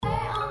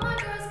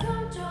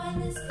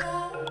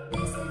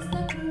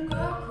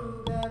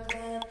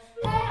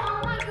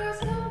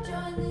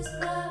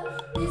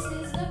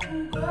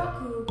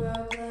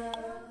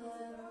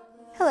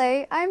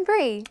Hello, I'm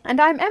Bree.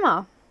 And I'm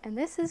Emma. And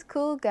this is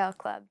Cool Girl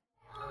Club.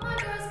 All my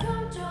girls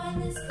come join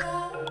this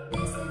club.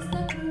 This is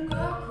the Cool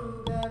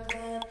Girl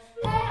Club.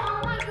 Hey,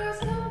 all my girls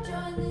come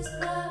join this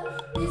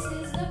club. This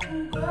is the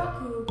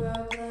Cool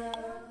Girl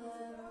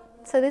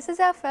Club. So this is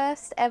our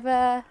first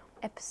ever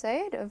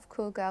episode of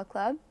Cool Girl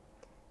Club.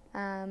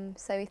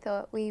 So we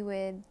thought we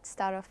would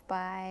start off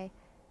by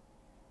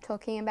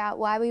talking about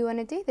why we want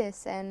to do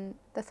this and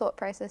the thought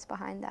process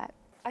behind that.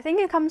 I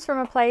think it comes from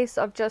a place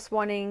of just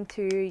wanting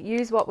to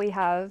use what we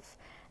have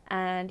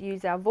and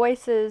use our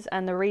voices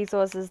and the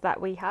resources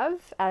that we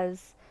have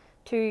as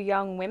two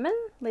young women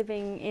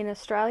living in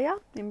Australia,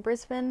 in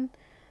Brisbane,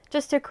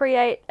 just to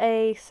create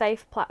a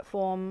safe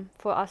platform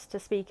for us to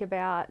speak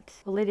about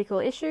political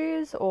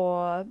issues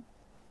or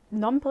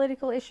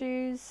non-political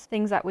issues,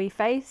 things that we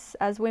face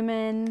as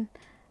women,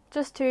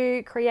 just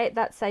to create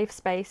that safe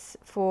space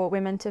for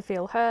women to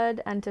feel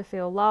heard and to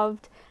feel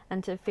loved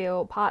and to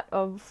feel part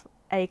of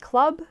a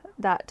club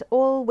that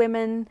all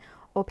women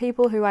or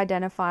people who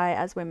identify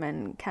as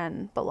women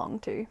can belong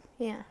to.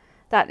 Yeah.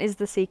 That is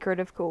the secret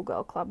of Cool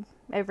Girl Club.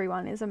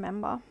 Everyone is a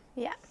member.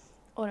 Yeah,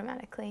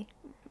 automatically.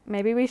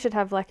 Maybe we should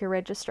have like a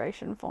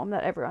registration form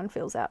that everyone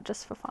fills out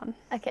just for fun.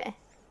 Okay.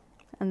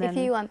 And then, If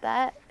you want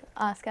that,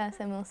 ask us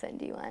and we'll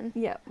send you one.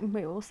 yeah,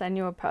 we will send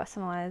you a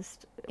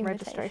personalised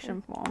registration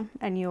Invitation. form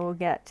and you will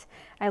get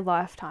a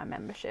lifetime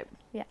membership.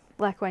 Yeah.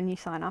 Like when you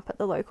sign up at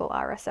the local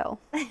RSL.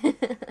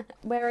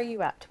 Where are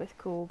you at with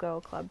Cool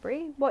Girl Club,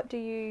 Brie? What do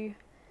you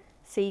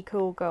see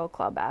Cool Girl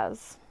Club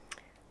as?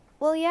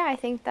 Well, yeah, I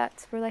think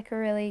that's like a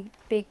really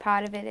big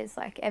part of it is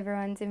like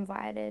everyone's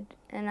invited,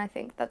 and I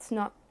think that's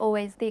not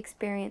always the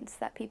experience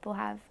that people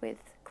have with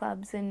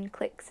clubs and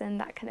cliques and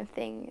that kind of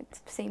thing. It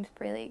seems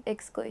really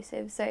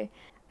exclusive. So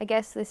I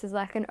guess this is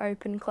like an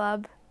open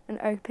club, an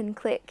open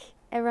clique.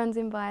 Everyone's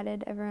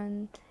invited,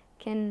 everyone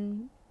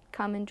can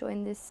come and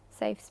join this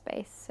safe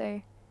space.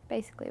 So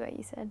basically what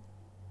you said.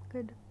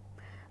 Good.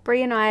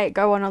 Brie and I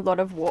go on a lot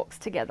of walks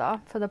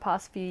together for the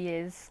past few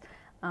years.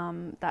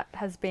 That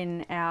has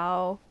been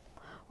our,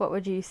 what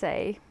would you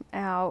say,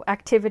 our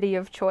activity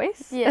of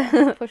choice.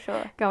 Yeah, for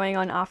sure. Going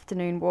on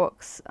afternoon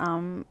walks,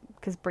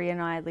 because Brie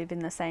and I live in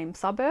the same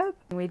suburb.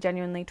 We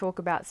genuinely talk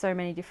about so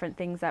many different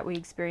things that we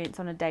experience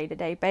on a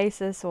day-to-day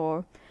basis,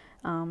 or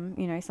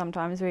you know,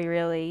 sometimes we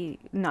really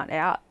nut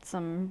out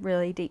some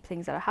really deep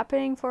things that are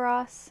happening for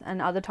us,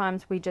 and other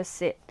times we just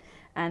sit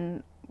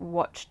and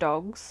watch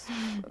dogs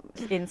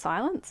in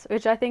silence,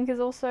 which I think is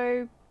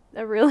also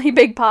a really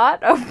big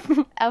part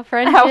of Our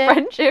friendship. our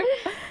friendship.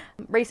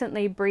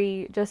 Recently,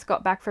 Brie just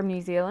got back from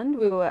New Zealand.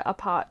 We were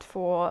apart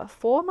for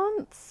 4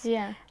 months.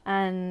 Yeah.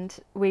 And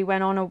we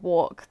went on a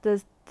walk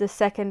the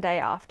second day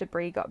after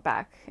Brie got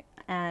back.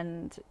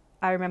 And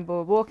I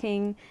remember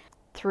walking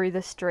through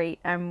the street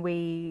and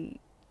we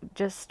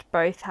just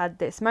both had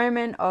this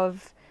moment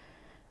of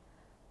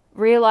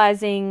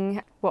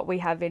realizing what we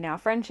have in our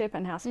friendship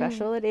and how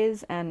special it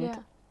is, and Yeah.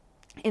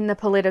 in the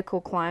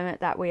political climate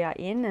that we are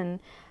in,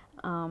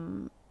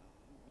 and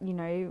you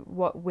know,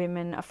 what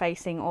women are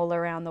facing all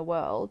around the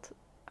world.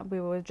 We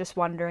were just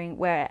wondering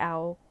where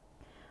our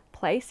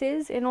place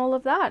is in all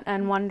of that,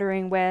 and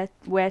wondering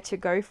where to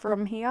go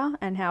from here,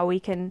 and how we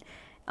can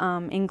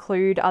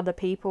include other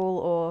people,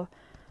 or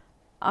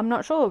I'm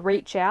not sure,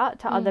 reach out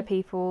to other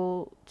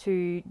people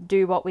to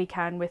do what we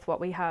can with what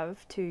we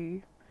have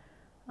to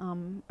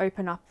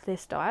open up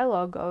this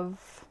dialogue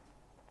of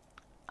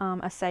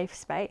a safe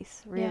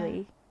space,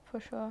 really. For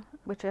sure.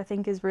 Which I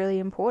think is really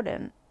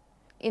important.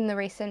 In the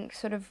recent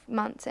sort of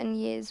months and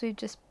years, we've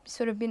just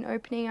sort of been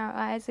opening our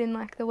eyes in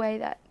like the way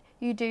that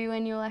you do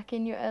when you're like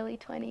in your early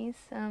 20s.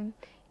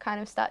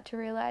 Kind of start to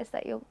realise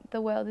that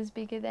the world is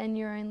bigger than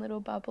your own little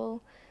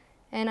bubble.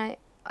 And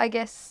I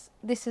guess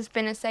this has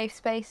been a safe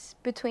space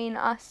between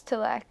us to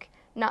like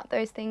nut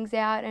those things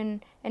out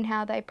and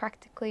how they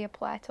practically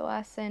apply to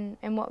us and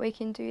what we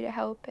can do to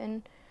help.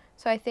 And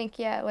so I think,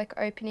 yeah, like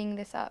opening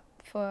this up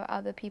for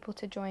other people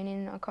to join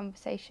in our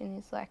conversation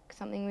is like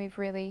something we've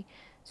really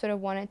sort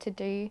of wanted to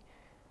do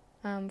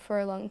for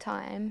a long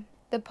time.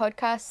 The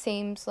podcast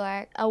seems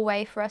like a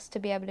way for us to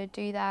be able to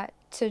do that,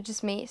 to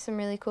just meet some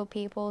really cool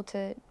people,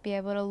 to be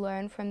able to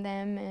learn from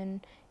them and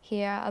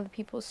hear other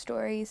people's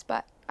stories.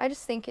 But I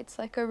just think it's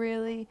like a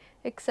really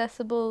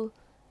accessible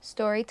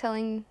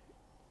storytelling,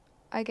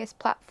 I guess,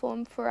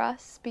 platform for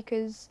us,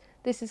 because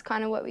this is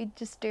kind of what we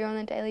just do on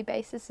a daily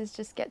basis, is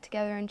just get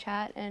together and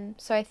chat. And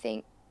so I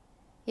think,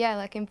 yeah,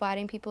 like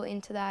inviting people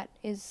into that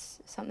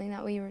is something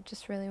that we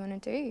just really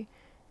want to do,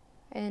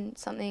 and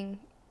something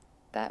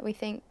that we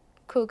think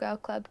Cool Girl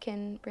Club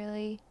can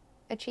really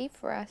achieve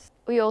for us.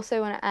 We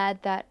also want to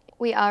add that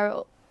we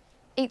are,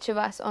 each of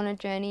us, on a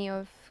journey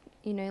of,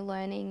 you know,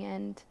 learning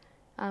and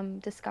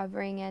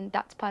discovering, and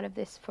that's part of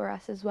this for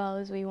us as well,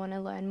 as we want to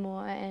learn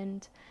more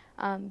and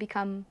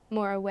become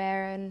more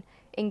aware and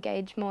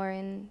engage more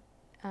in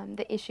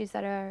the issues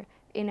that are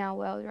in our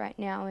world right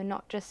now, and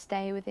not just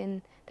stay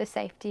within the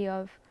safety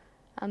of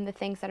the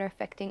things that are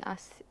affecting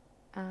us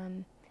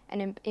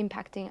and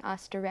impacting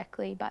us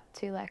directly, but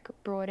to like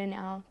broaden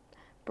our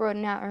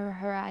broaden our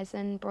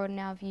horizon, broaden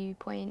our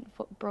viewpoint,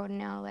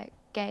 broaden our like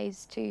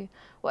gaze to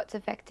what's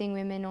affecting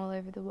women all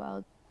over the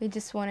world. We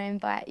just want to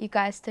invite you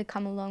guys to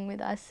come along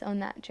with us on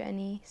that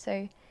journey.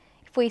 So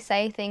if we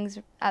say things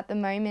at the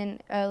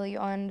moment early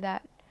on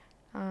that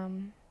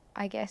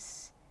I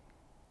guess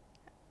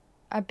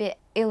a bit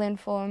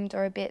ill-informed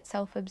or a bit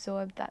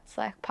self-absorbed, that's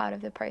like part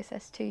of the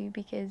process too,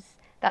 because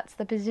that's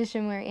the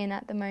position we're in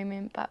at the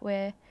moment, but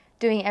we're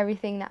doing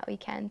everything that we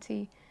can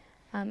to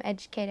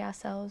educate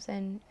ourselves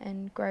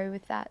and grow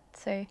with that.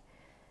 So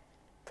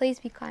please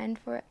be kind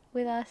for it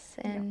with us,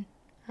 and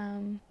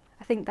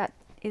I think that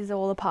is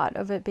all a part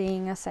of it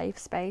being a safe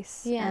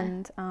space,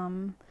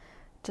 and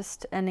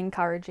just an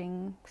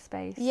encouraging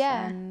space,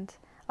 and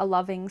a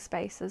loving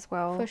space as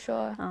well. For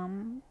sure.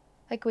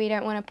 Like, we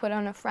don't want to put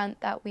on a front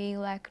that we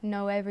like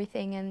know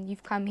everything and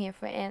you've come here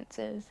for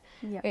answers.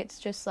 It's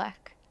just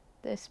like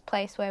this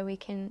place where we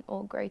can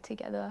all grow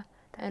together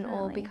and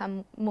all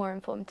become more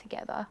informed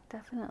together.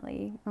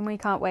 Definitely. And we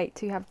can't wait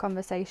to have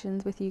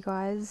conversations with you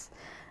guys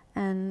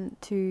and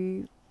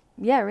to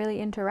really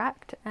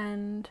interact,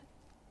 and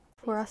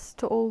for us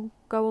to all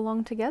go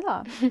along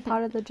together,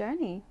 part of the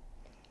journey.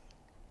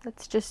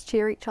 Let's just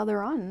cheer each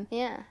other on.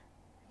 Yeah.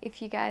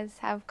 If you guys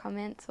have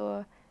comments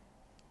or,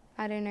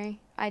 I don't know,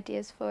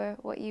 ideas for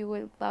what you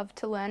would love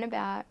to learn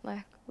about,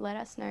 like, let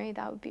us know.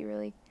 That would be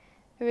really,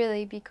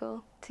 really be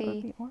cool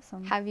to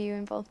have you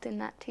involved in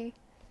that too.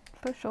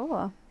 For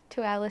sure.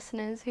 To our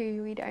listeners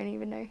who we don't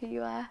even know who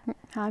you are.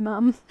 Hi,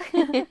 Mum.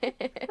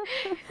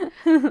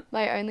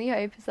 My only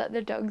hope is that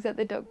the dogs at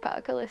the dog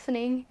park are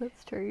listening.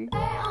 That's true.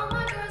 Hey, all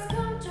my girls,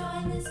 come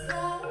join this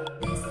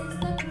club. This is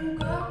the Cool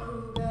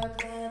Girl Club.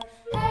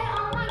 Hey,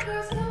 all my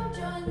girls, come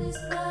join this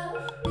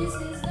club. This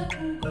is the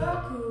Cool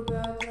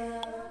Girl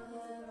Club.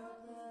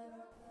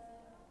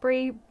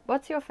 Bree,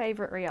 what's your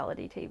favourite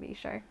reality TV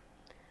show?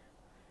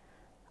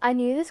 I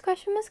knew this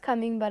question was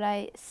coming, but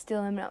I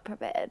still am not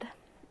prepared.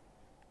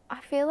 I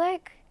feel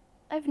like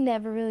I've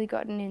never really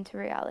gotten into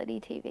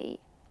reality TV,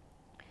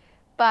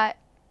 but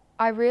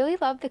I really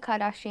love the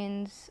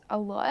Kardashians a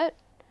lot,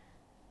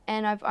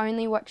 and I've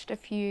only watched a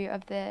few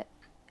of the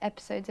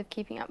episodes of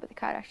Keeping Up with the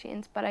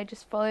Kardashians, but I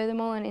just follow them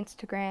all on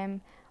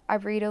Instagram. I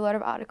read a lot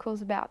of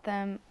articles about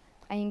them.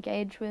 I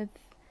engage with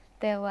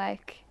their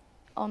like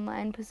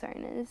online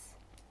personas,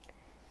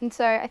 and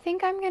so I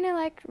think I'm gonna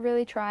like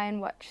really try and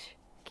watch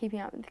Keeping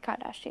Up with the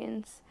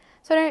Kardashians.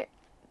 So I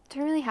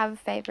don't really have a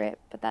favourite,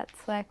 but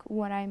that's like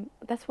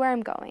that's where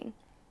I'm going,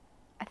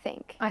 I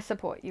think. I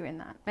support you in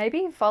that.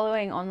 Maybe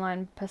following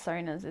online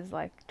personas is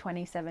like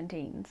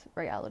 2017's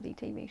reality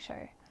TV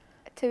show.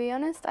 To be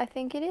honest, I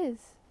think it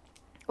is.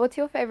 What's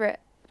your favourite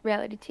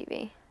reality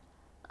TV?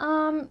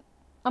 I'm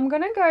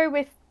gonna go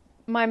with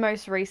my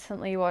most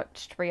recently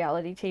watched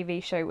reality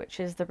TV show,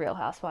 which is The Real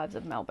Housewives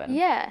of Melbourne.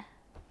 Yeah.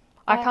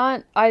 I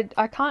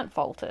can't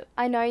fault it.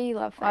 I know you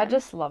love them. I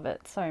just love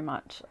it so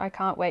much. I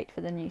can't wait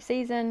for the new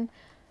season.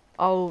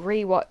 I'll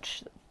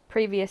rewatch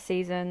previous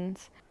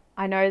seasons.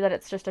 I know that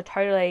it's just a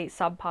totally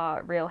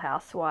subpar Real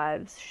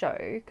Housewives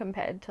show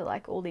compared to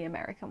like all the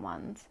American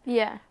ones.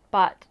 Yeah.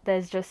 But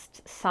there's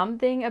just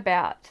something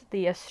about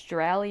the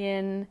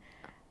Australian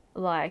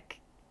like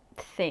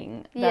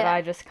thing that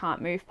I just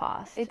can't move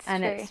past. It's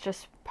and true. It's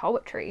just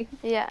poetry.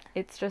 Yeah.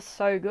 It's just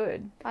so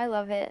good. I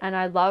love it. And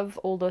I love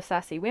all the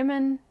sassy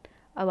women.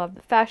 I love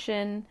the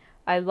fashion.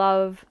 I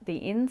love the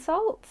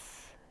insults.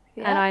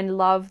 Yeah. And I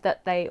love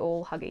that they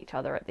all hug each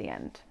other at the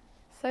end.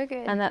 So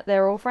good. And that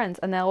they're all friends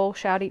and they'll all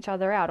shout each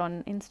other out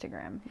on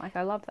Instagram. Like,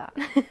 I love that.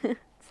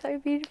 So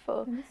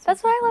beautiful. so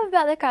That's what I love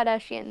about the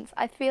Kardashians.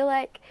 I feel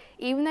like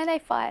even though they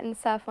fight and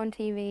stuff on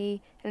TV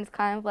and it's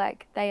kind of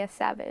like they are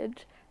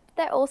savage,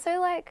 they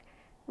also like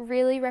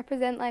really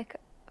represent like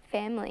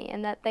family,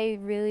 and that they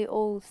really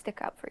all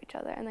stick up for each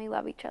other and they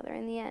love each other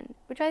in the end,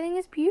 which I think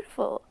is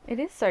beautiful. It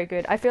is so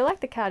good. I feel like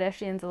the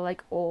Kardashians are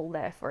like all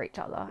there for each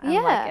other. And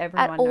Yeah, like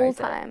everyone at all knows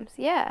times.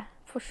 Yeah,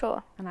 for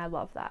sure. And I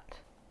love that.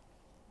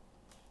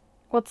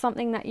 What's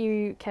something that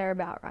you care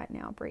about right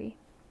now, Bree?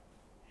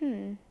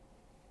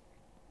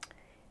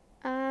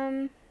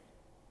 I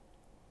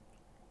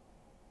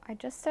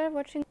just started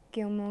watching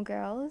Gilmore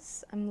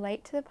Girls. I'm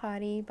late to the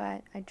party,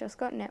 but I just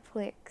got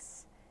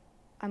Netflix.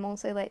 I'm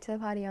also late to the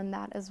party on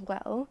that as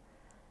well.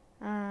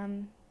 But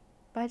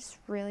I just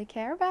really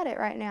care about it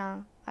right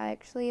now. I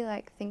actually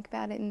like think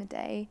about it in the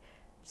day.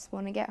 Just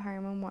want to get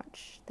home and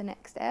watch the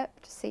next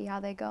step to see how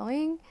they're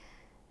going.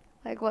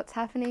 Like what's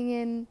happening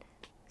in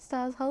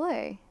Stars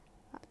Hollow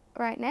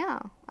right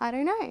now. I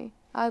don't know.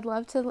 I'd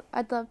love to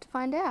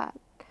find out.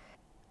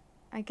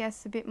 I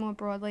guess a bit more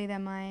broadly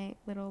than my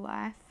little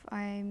life,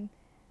 I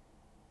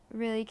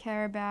really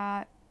care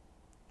about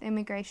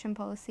immigration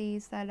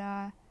policies that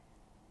are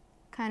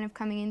kind of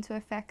coming into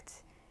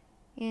effect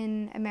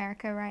in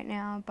America right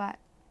now, but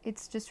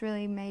it's just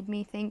really made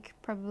me think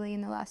probably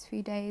in the last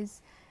few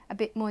days a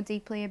bit more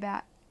deeply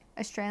about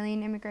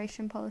Australian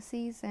immigration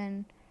policies,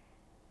 and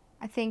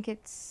I think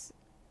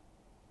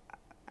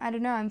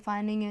I'm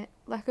finding it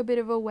like a bit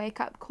of a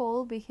wake-up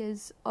call,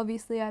 because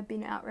obviously I've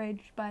been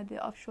outraged by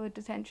the offshore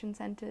detention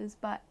centres,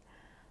 but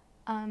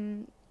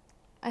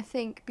I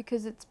think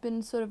because it's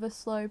been sort of a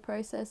slow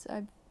process,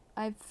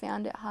 I've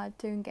found it hard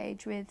to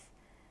engage with.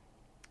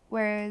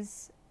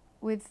 Whereas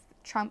with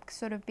Trump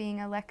sort of being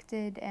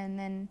elected and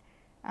then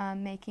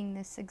making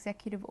this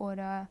executive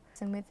order,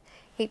 and with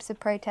heaps of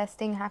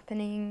protesting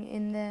happening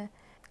in the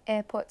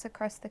airports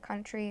across the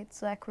country,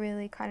 it's like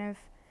really kind of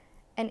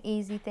an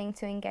easy thing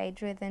to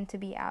engage with and to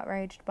be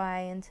outraged by,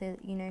 and to,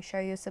 you know, show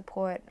your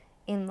support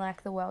in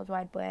like the World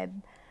Wide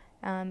Web,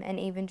 and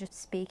even just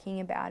speaking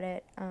about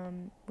it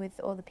with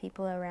all the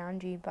people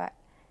around you. But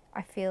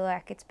I feel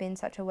like it's been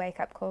such a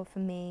wake-up call for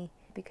me,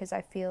 because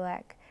I feel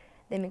like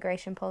the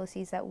immigration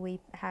policies that we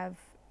have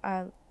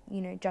are,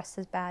 you know, just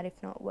as bad, if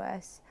not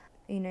worse.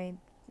 You know,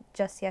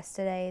 just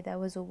yesterday there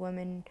was a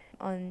woman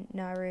on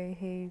Nauru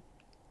who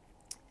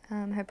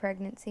her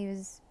pregnancy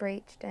was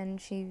breached, and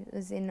she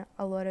was in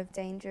a lot of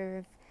danger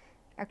of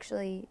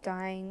actually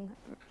dying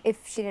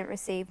if she didn't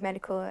receive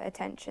medical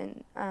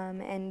attention,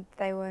 and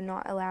they were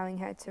not allowing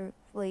her to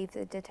leave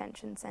the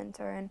detention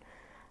center. And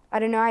I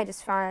don't know, I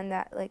just find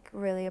that like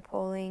really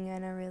appalling,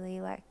 and a really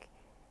like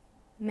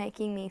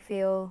making me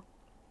feel,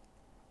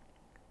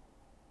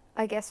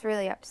 I guess,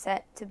 really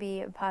upset to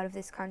be a part of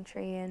this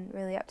country, and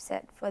really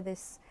upset for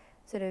this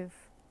sort of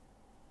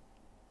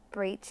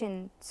breach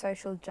in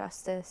social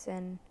justice.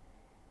 And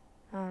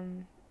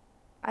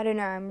I don't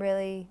know, I'm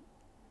really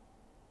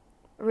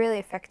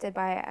affected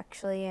by it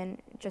actually, and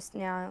just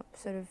now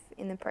sort of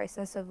in the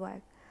process of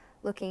like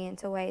looking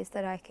into ways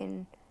that I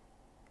can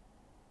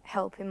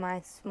help in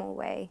my small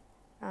way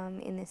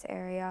in this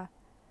area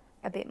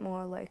a bit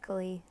more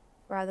locally,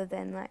 rather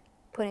than like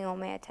putting all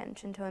my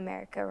attention to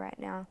America right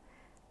now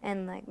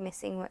and like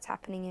missing what's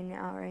happening in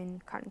our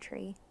own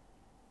country.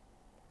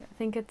 I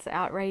think it's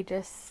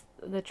outrageous,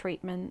 the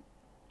treatment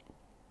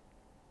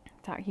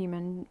that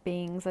human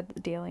beings are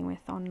dealing with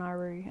on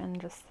Nauru, and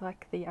just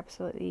like the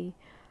absolutely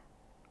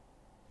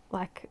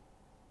like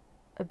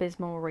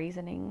abysmal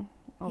reasoning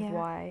of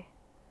why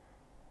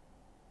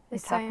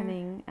it's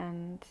happening.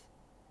 And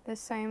there's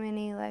so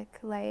many like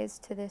layers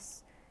to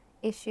this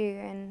issue,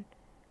 and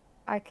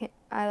I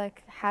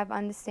like have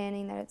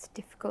understanding that it's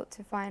difficult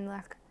to find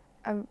like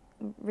a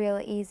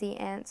real easy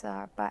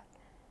answer, but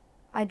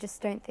I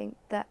just don't think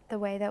that the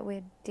way that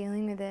we're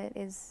dealing with it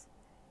is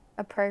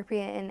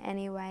appropriate in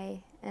any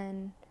way,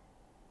 and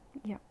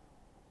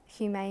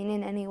humane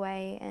in any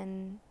way,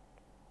 and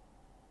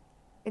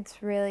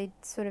it's really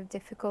sort of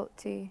difficult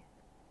to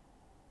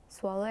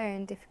swallow,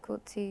 and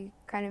difficult to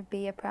kind of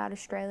be a proud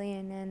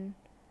Australian, and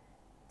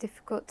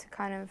difficult to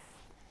kind of,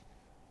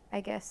 I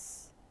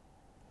guess,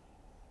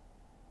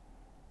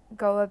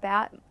 go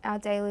about our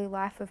daily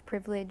life of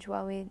privilege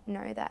while we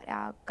know that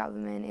our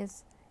government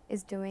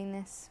is doing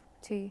this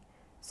to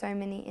so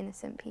many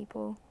innocent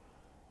people.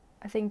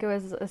 I think it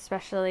was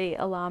especially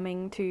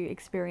alarming to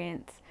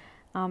experience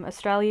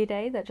Australia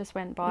Day that just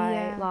went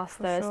by last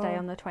Thursday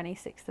on the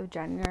 26th of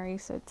January.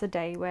 So it's a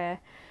day where,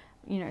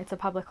 you know, it's a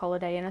public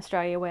holiday in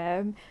Australia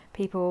where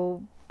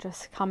people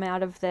just come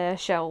out of their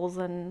shells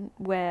and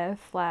wear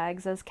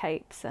flags as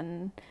capes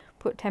and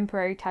put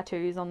temporary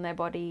tattoos on their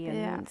body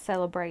and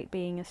celebrate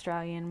being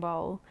Australian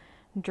while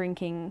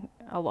drinking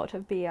a lot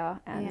of beer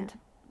and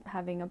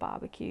having a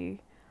barbecue,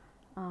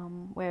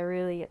 where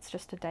really it's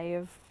just a day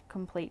of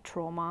complete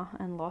trauma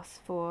and loss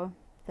for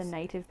the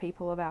native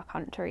people of our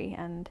country.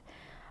 And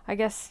I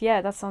guess,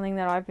 that's something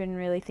that I've been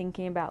really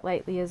thinking about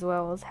lately as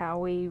well, is how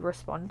we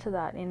respond to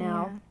that in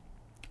our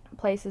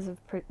places of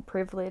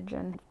privilege,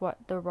 and what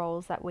the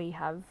roles that we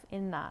have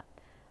in that.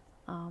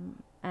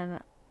 And,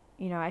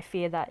 you know, I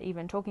fear that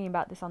even talking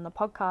about this on the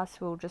podcast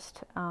will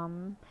just,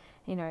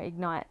 you know,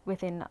 ignite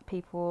within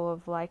people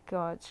of like,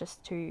 oh, it's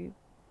just two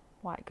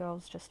white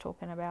girls just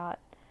talking about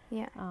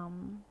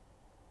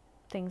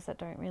things that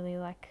don't really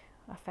like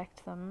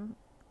affect them.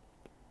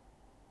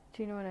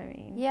 Do you know what I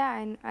mean? Yeah,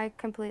 and I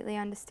completely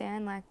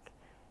understand. Like,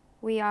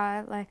 we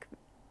are like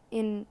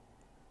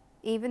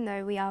even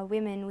though we are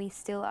women, we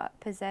still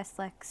possess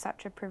like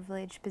such a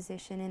privileged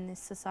position in this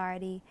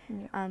society,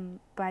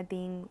 by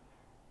being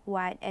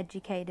white,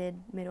 educated,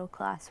 middle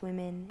class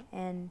women.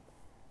 And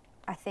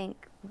I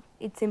think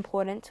it's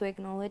important to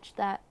acknowledge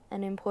that,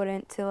 and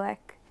important to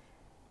like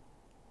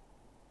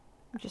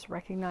just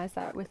recognize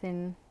that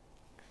within.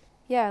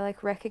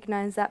 Like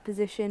recognize that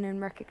position,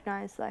 and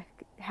recognize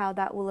like how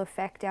that will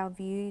affect our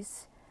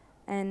views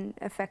and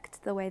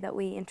affect the way that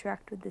we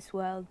interact with this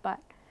world. But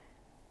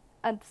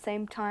at the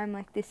same time,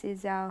 like these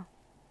things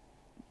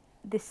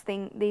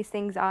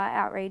are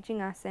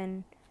outraging us,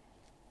 and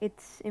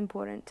it's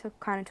important to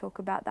kind of talk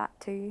about that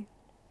too,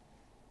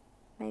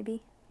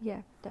 maybe.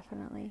 Yeah,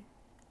 definitely.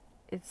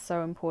 It's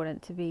so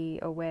important to be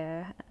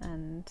aware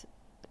and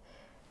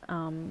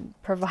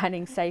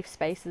providing safe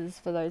spaces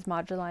for those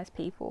marginalised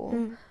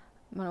people.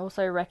 But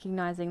also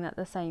recognising that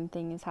the same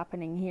thing is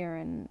happening here,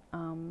 and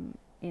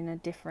in a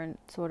different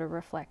sort of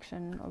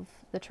reflection of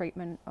the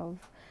treatment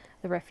of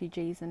the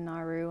refugees in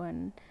Nauru,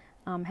 and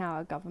how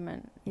our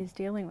government is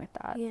dealing with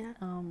that,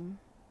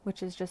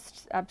 which is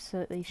just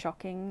absolutely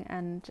shocking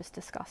and just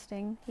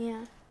disgusting.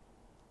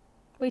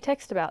 We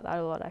text about that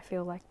a lot, I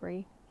feel like,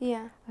 Brie.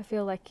 Yeah. I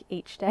feel like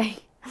each day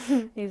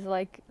is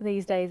like,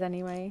 these days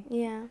anyway,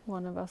 Yeah.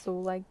 one of us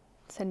will like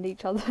send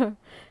each other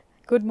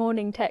good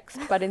morning text,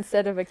 but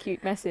instead of a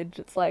cute message,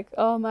 it's like,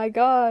 oh my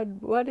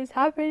god, what is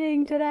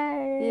happening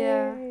today?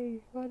 Yeah.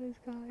 What is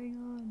going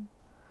on?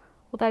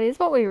 Well, that is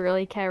what we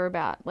really care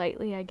about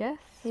lately, I guess.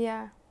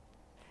 Yeah.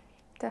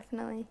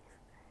 Definitely.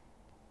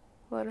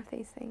 A lot of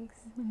these things.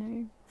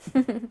 I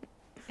know.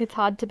 It's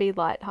hard to be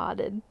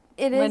lighthearted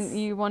It when is.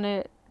 you want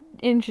to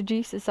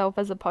introduce yourself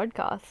as a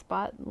podcast,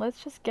 but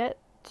let's just get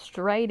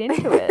straight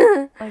into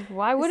it. Like,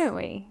 why wouldn't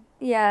we?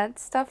 Yeah,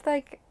 it's stuff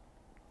like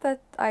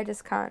that I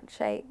just can't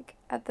shake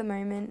at the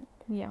moment.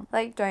 Yeah,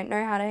 Like, don't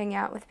know how to hang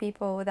out with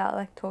people without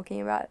like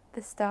talking about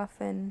this stuff,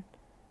 and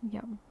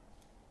yeah,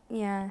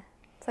 yeah,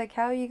 it's like,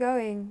 how are you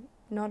going?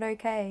 Not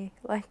okay.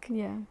 Like,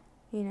 yeah.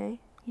 you know.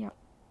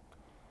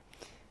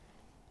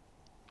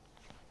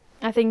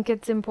 I think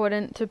it's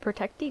important to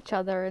protect each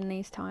other in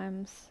these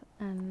times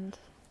and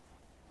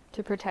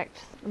to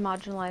protect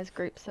marginalised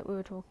groups that we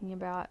were talking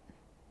about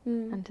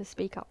and to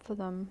speak up for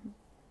them.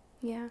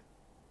 Yeah.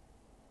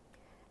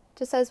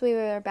 Just as we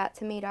were about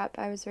to meet up,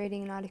 I was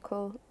reading an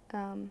article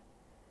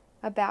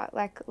about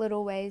like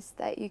little ways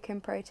that you can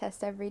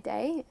protest every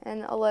day,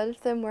 and a lot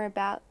of them were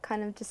about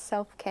kind of just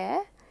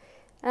self-care.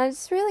 And I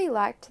just really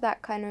liked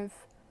that kind of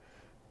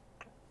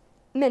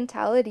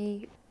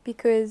mentality,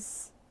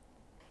 because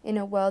in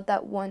a world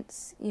that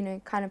wants, you know,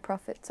 kind of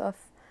profits off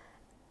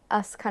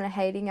us kind of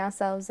hating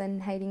ourselves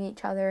and hating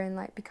each other and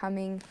like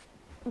becoming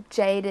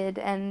jaded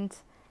and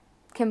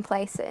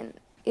complacent,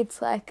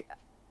 it's like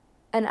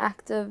an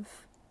act of,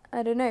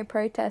 I don't know,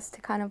 protest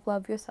to kind of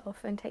love yourself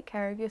and take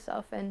care of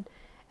yourself and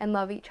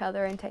love each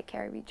other and take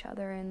care of each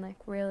other and like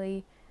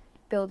really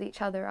build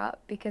each other up,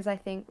 because I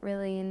think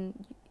really in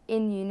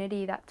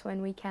unity, that's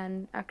when we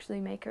can actually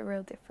make a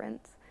real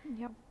difference.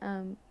 Yep.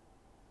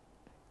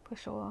 For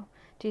sure.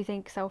 Do you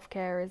think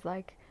self-care is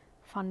like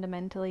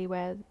fundamentally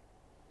where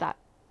that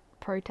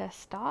protest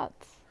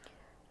starts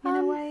in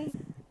a way?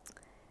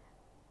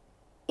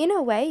 In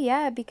a way,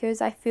 yeah, because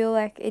I feel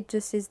like it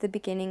just is the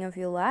beginning of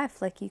your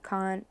life. Like you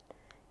can't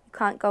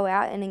go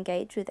out and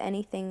engage with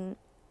anything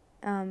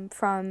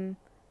from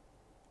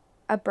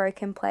a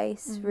broken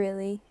place,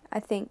 really.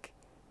 I think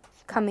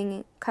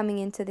coming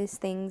into these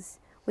things,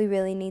 we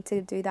really need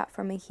to do that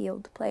from a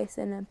healed place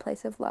and a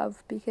place of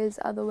love, because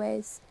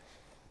otherwise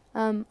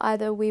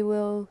either we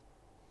will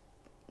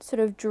sort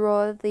of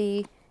draw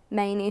the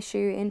main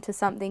issue into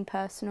something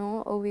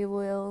personal, or we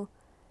will,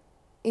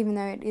 even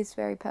though it is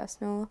very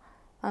personal,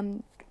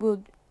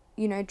 we'll,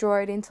 you know, draw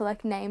it into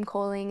like name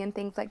calling and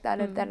things like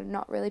that that are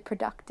not really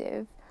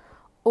productive,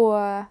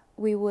 or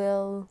we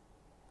will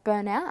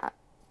burn out.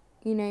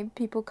 You know,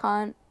 people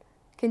can't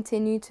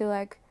continue to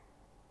like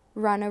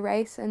run a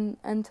race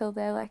until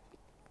they're like,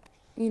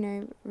 you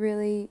know,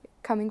 really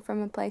coming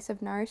from a place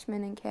of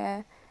nourishment and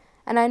care.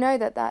 And I know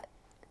that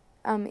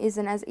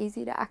isn't as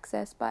easy to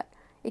access, but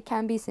it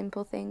can be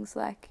simple things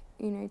like,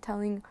 you know,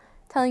 telling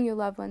your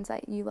loved ones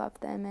that you love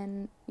them,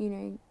 and, you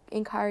know,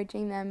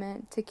 encouraging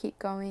them to keep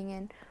going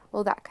and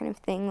all that kind of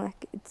thing.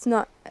 Like it's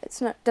not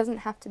doesn't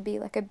have to be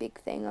like a big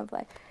thing of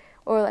like,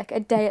 or like a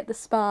day at the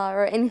spa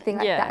or anything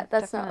like that.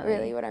 That's not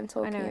really what I'm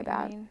talking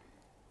about.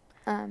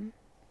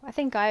 I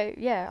think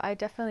I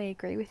definitely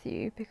agree with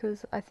you,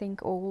 because I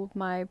think all of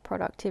my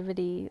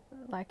productivity,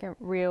 like a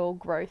real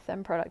growth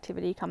and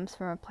productivity, comes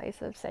from a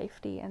place of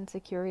safety and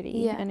security.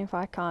 Yeah. And if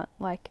I can't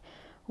like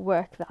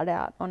work that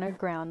out on a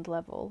ground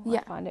level, I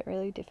find it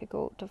really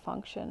difficult to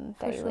function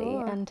daily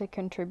and to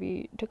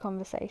contribute to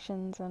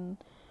conversations and,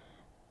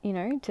 you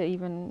know, to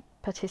even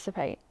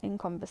participate in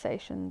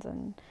conversations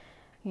and,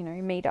 you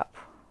know, meet up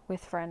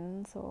with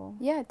friends or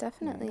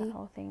definitely, you know, that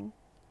whole thing.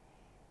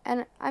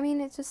 And I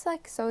mean, it's just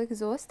like so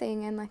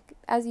exhausting, and like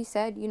as you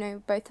said, you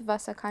know, both of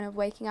us are kind of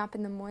waking up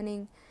in the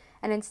morning,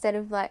 and instead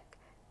of like,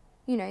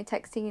 you know,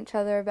 texting each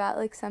other about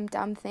like some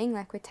dumb thing,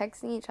 like we're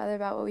texting each other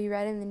about what we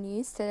read in the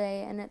news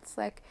today, and it's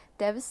like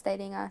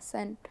devastating us.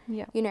 And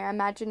you know,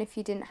 imagine if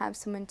you didn't have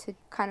someone to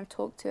kind of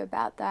talk to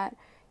about that,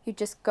 you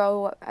just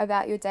go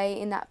about your day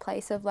in that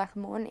place of like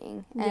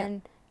mourning,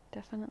 and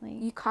definitely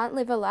you can't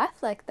live a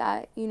life like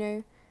that. You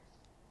know,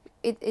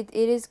 it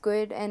is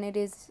good and it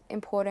is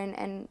important,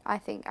 and I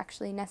think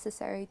actually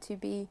necessary to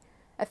be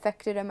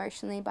affected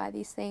emotionally by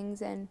these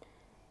things, and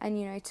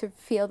you know, to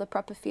feel the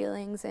proper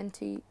feelings and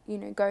to, you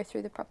know, go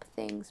through the proper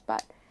things.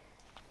 But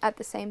at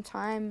the same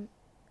time,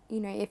 you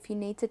know, if you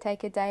need to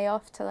take a day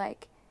off to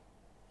like,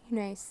 you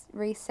know,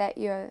 reset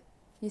your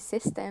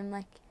system,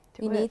 like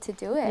you need to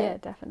do it. Yeah,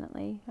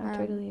 definitely. I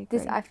totally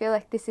agree. I feel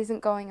like this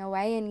isn't going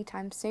away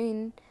anytime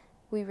soon.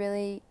 We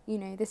really, you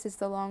know, this is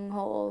the long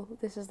haul,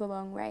 this is the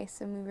long race,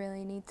 and we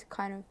really need to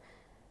kind of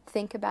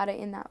think about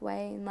it in that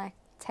way, and like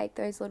take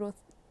those little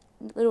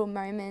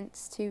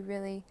moments to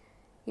really,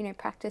 you know,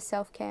 practice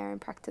self-care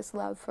and practice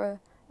love for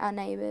our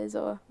neighbours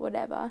or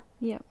whatever.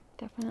 Yeah,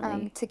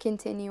 definitely. To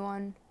continue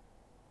on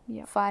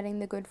fighting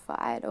the good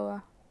fight,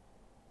 or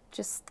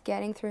just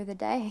getting through the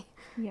day.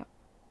 Yeah.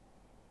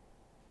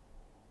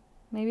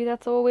 maybe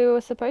that's all we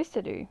were supposed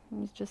to do,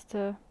 was just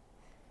to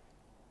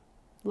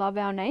love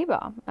our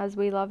neighbour as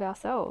we love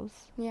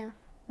ourselves. Yeah.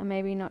 And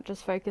maybe not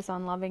just focus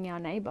on loving our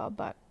neighbour,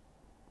 but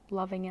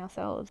loving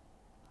ourselves.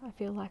 I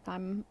feel like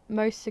I'm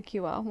most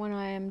secure when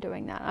I am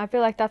doing that. I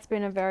feel like that's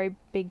been a very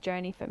big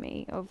journey for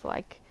me of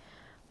like,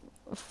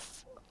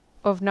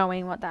 of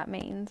knowing what that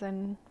means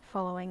and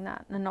following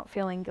that and not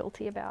feeling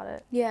guilty about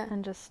it. Yeah.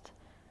 And just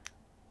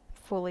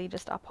fully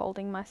just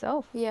upholding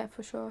myself. Yeah,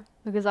 for sure.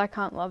 Because I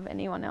can't love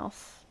anyone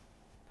else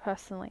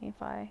personally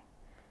if I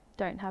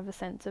don't have a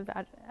sense of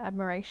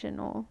admiration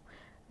or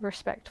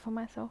respect for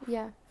myself.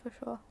 Yeah, for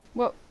sure.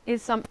 What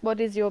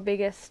is your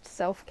biggest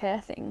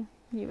self-care thing,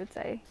 you would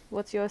say?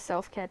 What's your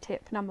self-care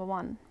tip number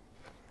 1?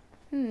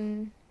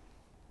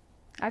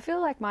 I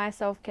feel like my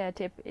self-care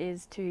tip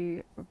is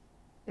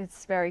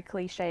it's very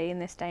cliche in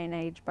this day and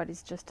age, but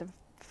it's just to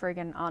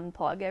friggin'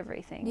 unplug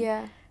everything.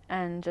 Yeah.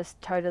 And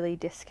just totally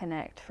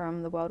disconnect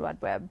from the World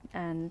Wide Web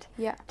and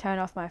Yeah. turn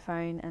off my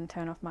phone and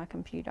turn off my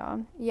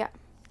computer Yeah.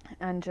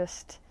 and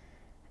just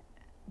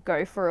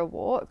go for a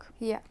walk.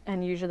 Yeah.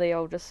 And usually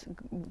I'll just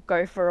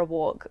go for a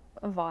walk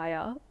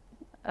via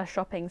a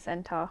shopping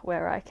centre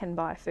where I can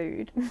buy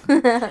food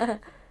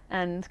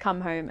and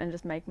come home and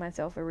just make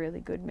myself a really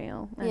good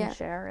meal and Yeah.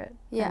 share it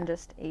Yeah. and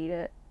just eat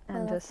it I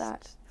and love just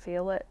that.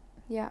 feel it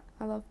Yeah,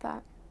 I love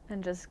that.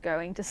 and just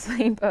going to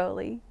sleep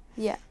early.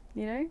 Yeah.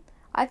 You know?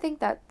 I think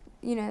that,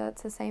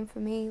 that's the same for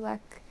me.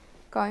 Like,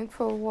 going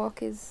for a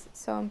walk is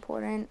so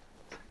important.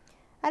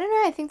 I don't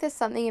know, I think there's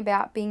something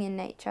about being in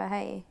nature,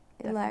 hey?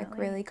 It, like,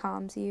 Definitely. really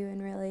calms you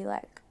and really,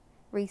 like,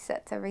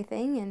 resets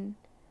everything. And,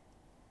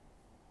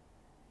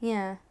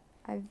 yeah,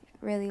 I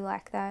really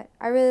like that.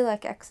 I really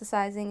like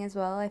exercising as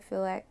well. I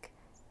feel like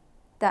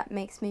that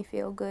makes me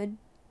feel good.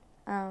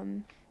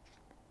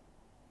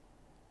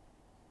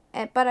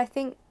 But I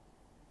think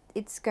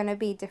it's going to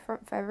be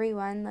different for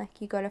everyone.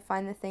 Like, you got to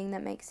find the thing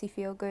that makes you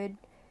feel good.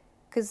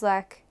 Because,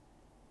 like,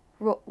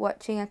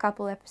 watching a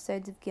couple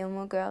episodes of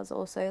Gilmore Girls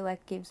also,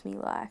 like, gives me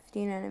life. Do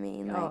you know what I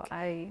mean? Like,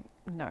 I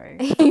know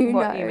you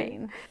what you know.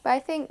 mean. But I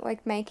think,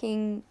 like,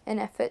 making an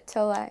effort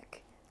to,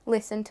 like,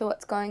 listen to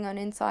what's going on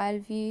inside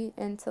of you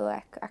and to,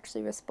 like,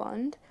 actually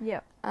respond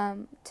Yep.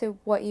 to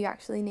what you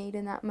actually need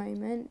in that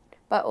moment.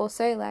 But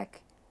also,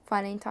 like,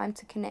 finding time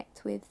to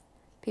connect with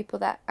people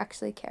that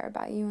actually care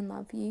about you and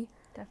love you.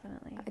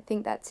 Definitely. I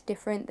think that's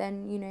different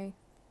than,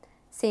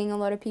 seeing a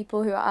lot of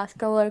people who ask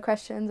a lot of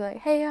questions like,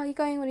 hey, how are you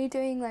going? What are you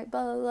doing? Like,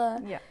 blah, blah,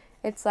 blah. Yeah.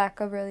 It's, like,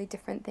 a really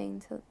different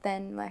thing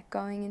than, like,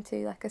 going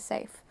into, like, a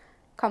safe,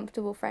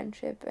 comfortable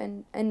friendship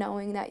and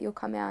knowing that you'll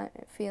come out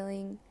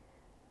feeling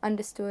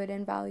understood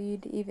and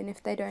valued even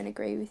if they don't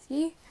agree with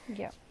you.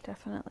 Yeah,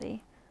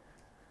 definitely.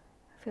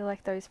 I feel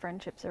like those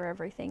friendships are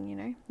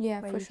everything, Yeah,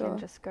 where for you sure. can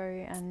just go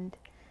and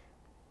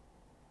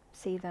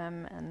see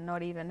them and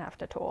not even have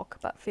to talk,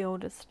 but feel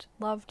just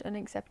loved and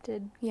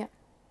accepted. Yeah.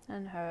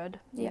 And heard,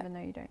 Yeah. even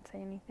though you don't say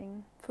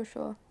anything. For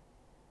sure.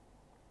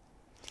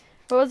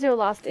 What was your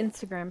last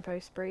Instagram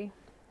post, Brie?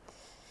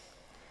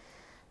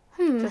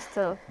 Just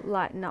to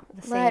lighten up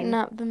the scene. Lighten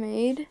up the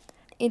mood.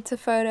 It's a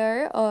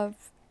photo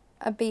of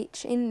a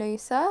beach in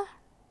Noosa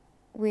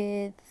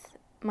with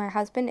my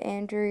husband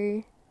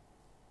Andrew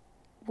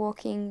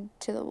walking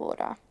to the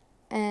water.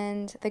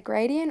 And the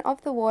gradient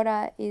of the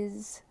water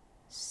is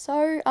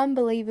so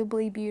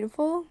unbelievably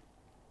beautiful.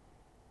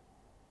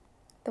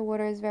 The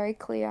water is very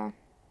clear.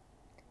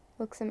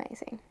 Looks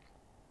amazing.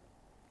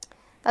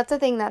 That's the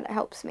thing that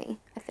helps me,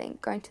 I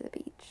think, going to the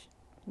beach.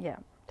 Yeah,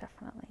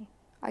 definitely.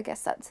 I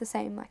guess that's the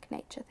same, like,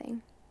 nature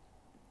thing.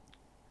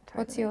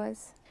 What's Totally.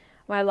 yours?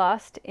 My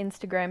last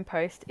Instagram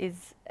post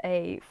is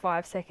a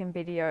 5-second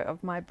video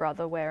of my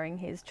brother wearing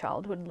his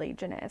childhood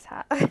Legionnaires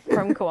hat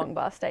from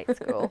Koowangbah State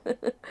School.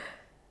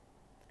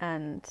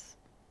 And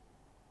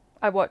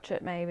I watch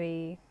it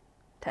maybe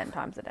 10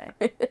 times a day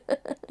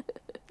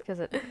because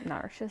it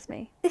nourishes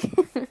me.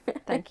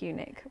 Thank you,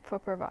 Nick, for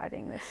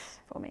providing this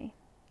for me.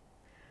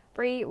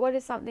 Brie, what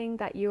is something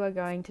that you are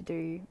going to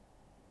do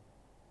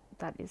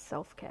that is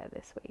self-care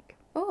this week?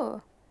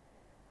 Oh.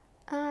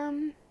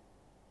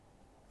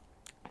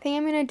 Thing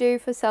I'm going to do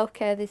for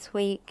self-care this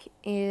week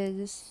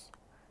is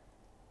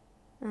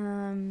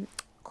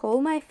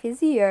call my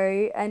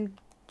physio and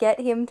get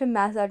him to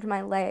massage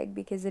my leg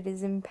because it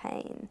is in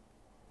pain.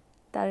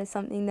 That is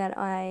something that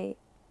I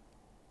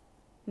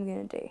am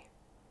going to do.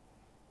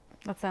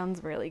 That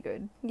sounds really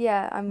good.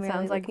 Yeah, I'm really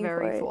Sounds like looking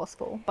very for it.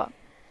 forceful, but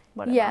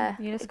whatever. Yeah.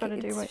 You just got to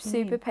do it's what you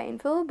super need.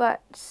 painful,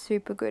 but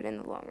super good in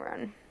the long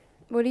run.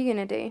 What are you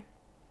going to do?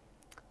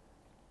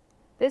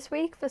 This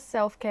week for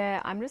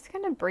self-care, I'm just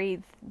going to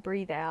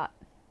breathe out.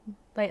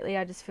 Lately,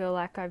 I just feel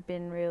like I've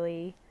been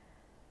really,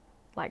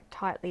 like,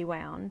 tightly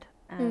wound,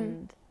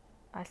 and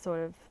I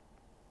sort of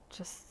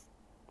just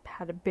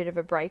had a bit of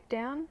a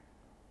breakdown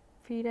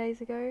a few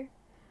days ago.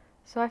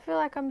 So I feel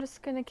like I'm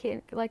just going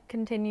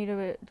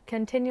to,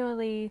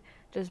 continually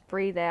just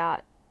breathe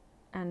out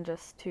and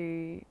just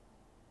to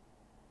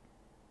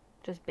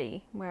just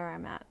be where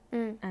I'm at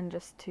and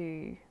just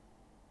to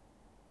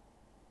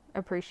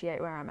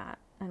appreciate where I'm at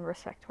and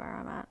respect where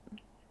I'm at.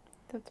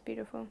 That's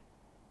beautiful.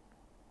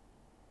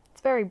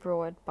 It's very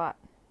broad, but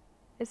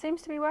it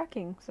seems to be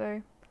working,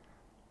 so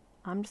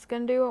I'm just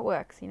going to do what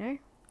works, you know?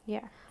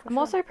 Yeah. I'm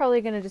also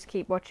probably going to just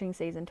keep watching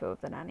season 2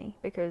 of The Nanny,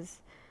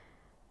 because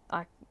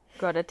I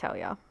gotta tell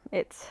ya,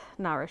 it's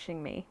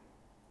nourishing me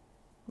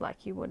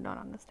like you would not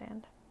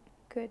understand.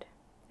 good.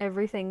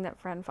 Everything that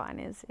Fran Fine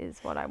is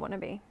what I want to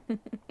be.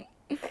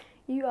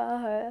 You are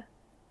her.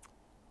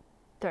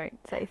 Don't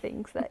say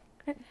things that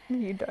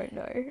you don't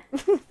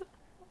know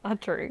are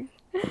true.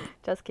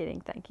 Just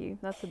kidding, thank you.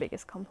 That's the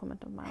biggest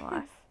compliment of my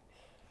life.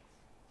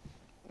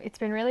 It's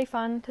been really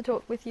fun to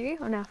talk with you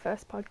on our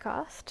first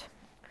podcast.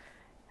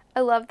 I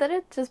love that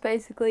it's just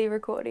basically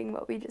recording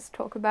what we just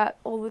talk about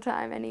all the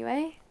time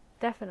anyway.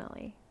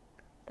 Definitely.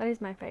 That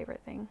is my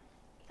favourite thing.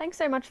 Thanks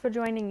so much for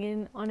joining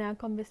in on our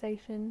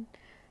conversation.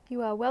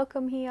 You are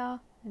welcome here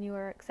and you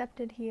are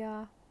accepted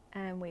here,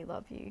 and we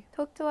love you.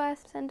 Talk to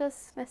us, send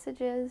us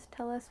messages,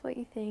 tell us what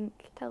you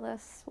think, tell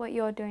us what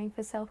you're doing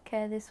for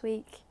self-care this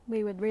week.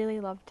 We would really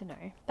love to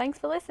know. Thanks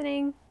for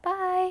listening.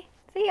 Bye!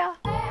 See ya.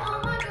 Hey,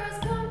 all my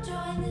girls, come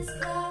join this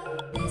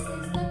club. This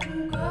is the